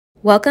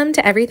Welcome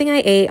to Everything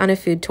I Ate on a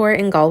food tour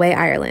in Galway,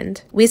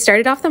 Ireland. We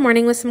started off the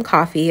morning with some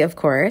coffee, of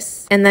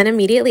course, and then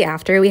immediately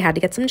after we had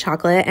to get some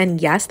chocolate,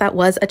 and yes, that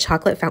was a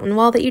chocolate fountain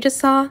wall that you just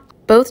saw.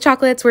 Both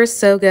chocolates were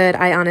so good,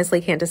 I honestly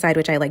can't decide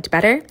which I liked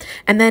better.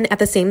 And then at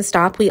the same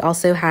stop, we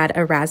also had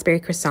a raspberry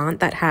croissant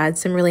that had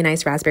some really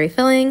nice raspberry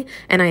filling,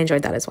 and I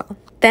enjoyed that as well.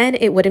 Then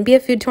it wouldn't be a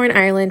food tour in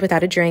Ireland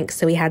without a drink,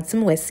 so we had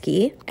some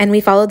whiskey, and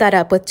we followed that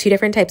up with 2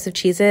 different types of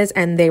cheeses,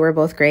 and they were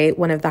both great,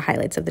 one of the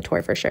highlights of the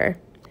tour for sure.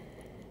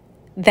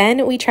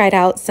 Then we tried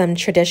out some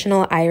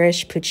traditional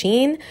Irish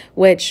poutine,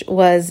 which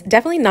was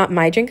definitely not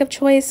my drink of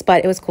choice,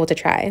 but it was cool to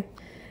try.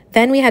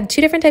 Then we had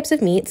 2 different types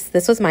of meats.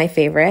 This was my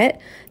favorite.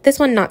 This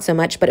one not so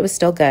much, but it was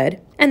still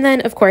good. And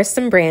then, of course,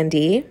 some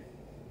brandy.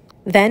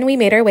 Then we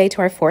made our way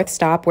to our 4th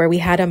stop where we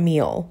had a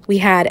meal. We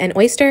had an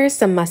oyster,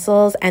 some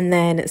mussels, and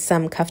then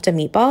some kofta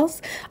meatballs.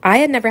 I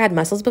had never had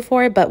mussels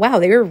before, but wow,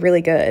 they were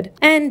really good.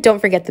 And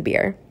don't forget the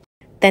beer.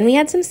 Then we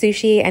had some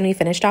sushi and we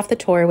finished off the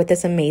tour with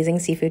this amazing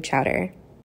seafood chowder.